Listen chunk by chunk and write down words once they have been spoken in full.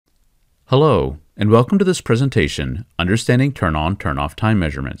Hello, and welcome to this presentation, Understanding Turn-On, Turn-Off Time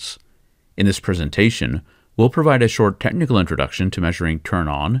Measurements. In this presentation, we'll provide a short technical introduction to measuring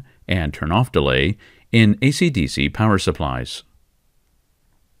turn-on and turn-off delay in AC/DC power supplies.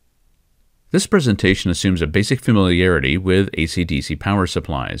 This presentation assumes a basic familiarity with AC/DC power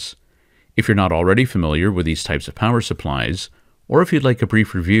supplies. If you're not already familiar with these types of power supplies, or if you'd like a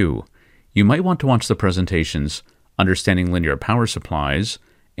brief review, you might want to watch the presentations Understanding Linear Power Supplies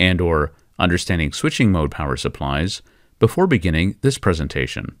and/or Understanding Switching Mode Power Supplies before beginning this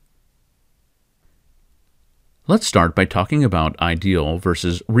presentation. Let's start by talking about ideal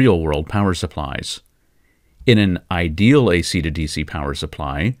versus real-world power supplies. In an ideal AC to DC power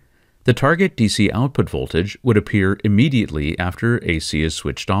supply, the target DC output voltage would appear immediately after AC is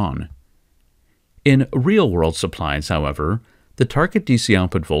switched on. In real-world supplies, however, the target DC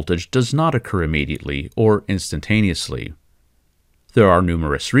output voltage does not occur immediately or instantaneously. There are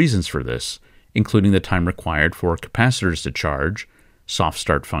numerous reasons for this, including the time required for capacitors to charge, soft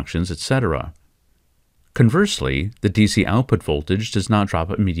start functions, etc. Conversely, the DC output voltage does not drop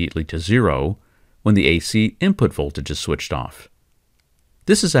immediately to zero when the AC input voltage is switched off.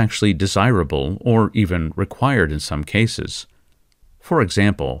 This is actually desirable or even required in some cases. For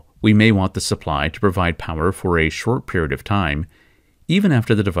example, we may want the supply to provide power for a short period of time, even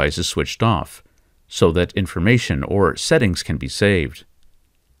after the device is switched off, so that information or settings can be saved.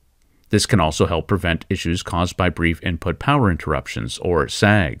 This can also help prevent issues caused by brief input power interruptions, or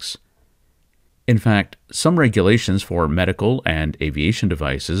SAGs. In fact, some regulations for medical and aviation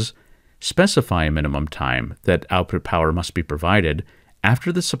devices specify a minimum time that output power must be provided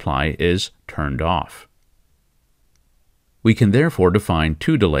after the supply is turned off. We can therefore define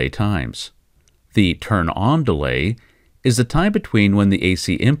two delay times. The turn-on delay is the time between when the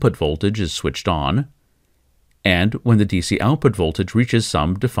AC input voltage is switched on and when the DC output voltage reaches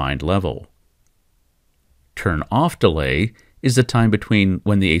some defined level. Turn-off delay is the time between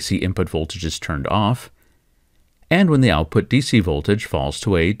when the AC input voltage is turned off and when the output DC voltage falls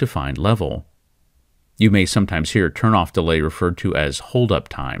to a defined level. You may sometimes hear turn-off delay referred to as hold-up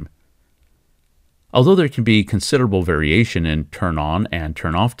time. Although there can be considerable variation in turn-on and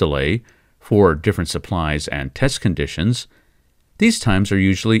turn-off delay for different supplies and test conditions, these times are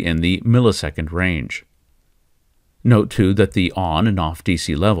usually in the millisecond range. Note too that the on and off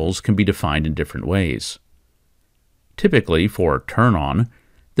DC levels can be defined in different ways. Typically, for turn-on,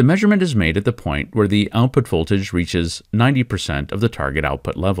 the measurement is made at the point where the output voltage reaches 90% of the target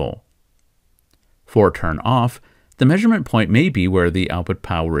output level. For turn-off, the measurement point may be where the output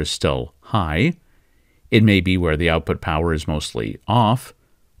power is still high, it may be where the output power is mostly off,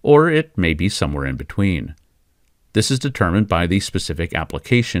 or it may be somewhere in between. This is determined by the specific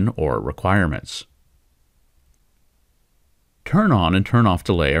application or requirements. Turn-on and turn-off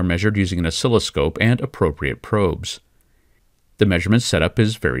delay are measured using an oscilloscope and appropriate probes. The measurement setup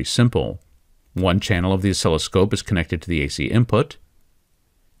is very simple. One channel of the oscilloscope is connected to the AC input,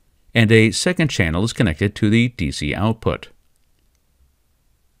 and a second channel is connected to the DC output.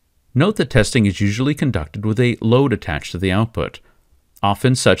 Note that testing is usually conducted with a load attached to the output,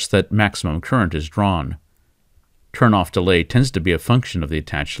 often such that maximum current is drawn. Turn-off delay tends to be a function of the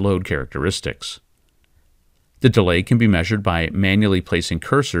attached load characteristics. The delay can be measured by manually placing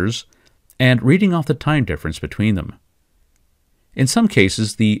cursors and reading off the time difference between them. In some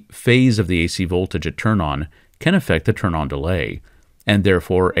cases, the phase of the AC voltage at turn-on can affect the turn-on delay, and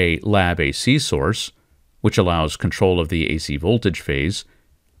therefore a lab AC source, which allows control of the AC voltage phase,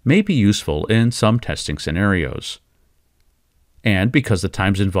 may be useful in some testing scenarios. And because the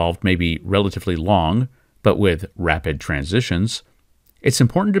times involved may be relatively long, but with rapid transitions, it's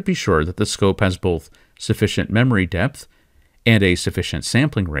important to be sure that the scope has both sufficient memory depth and a sufficient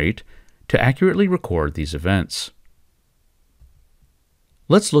sampling rate to accurately record these events.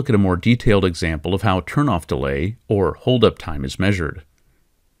 Let's look at a more detailed example of how turn-off delay, or hold-up time, is measured.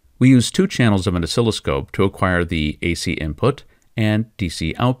 We use two channels of an oscilloscope to acquire the AC input and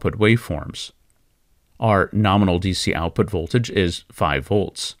DC output waveforms. Our nominal DC output voltage is 5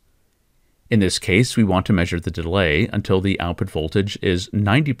 volts. In this case, we want to measure the delay until the output voltage is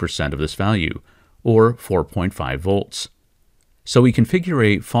 90% of this value, or 4.5 volts. So we configure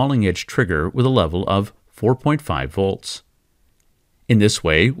a falling edge trigger with a level of 4.5 volts. In this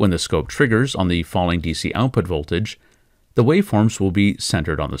way, when the scope triggers on the falling DC output voltage, the waveforms will be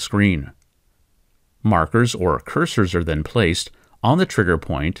centered on the screen. Markers or cursors are then placed on the trigger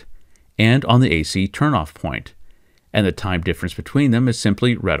point and on the AC turn-off point, and the time difference between them is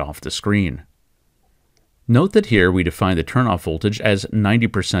simply read off the screen. Note that here we define the turn-off voltage as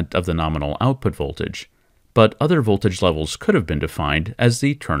 90% of the nominal output voltage, but other voltage levels could have been defined as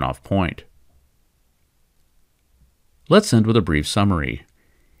the turn-off point. Let's end with a brief summary.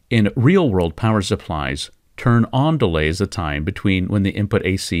 In real-world power supplies, turn-on delay is the time between when the input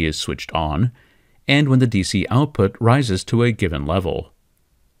AC is switched on and when the DC output rises to a given level.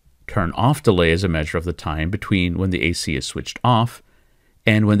 Turn-off delay is a measure of the time between when the AC is switched off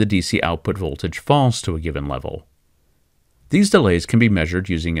and when the DC output voltage falls to a given level. These delays can be measured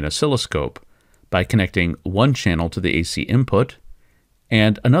using an oscilloscope by connecting one channel to the AC input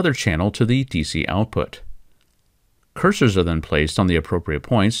and another channel to the DC output. Cursors are then placed on the appropriate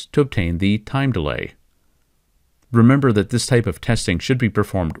points to obtain the time delay. Remember that this type of testing should be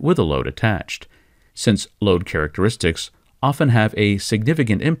performed with a load attached, since load characteristics often have a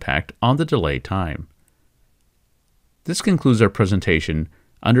significant impact on the delay time. This concludes our presentation,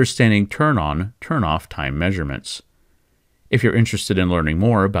 Understanding Turn-on, Turn-off Time Measurements. If you're interested in learning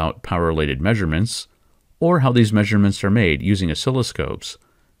more about power-related measurements, or how these measurements are made using oscilloscopes,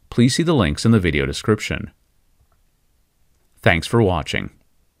 please see the links in the video description. Thanks for watching.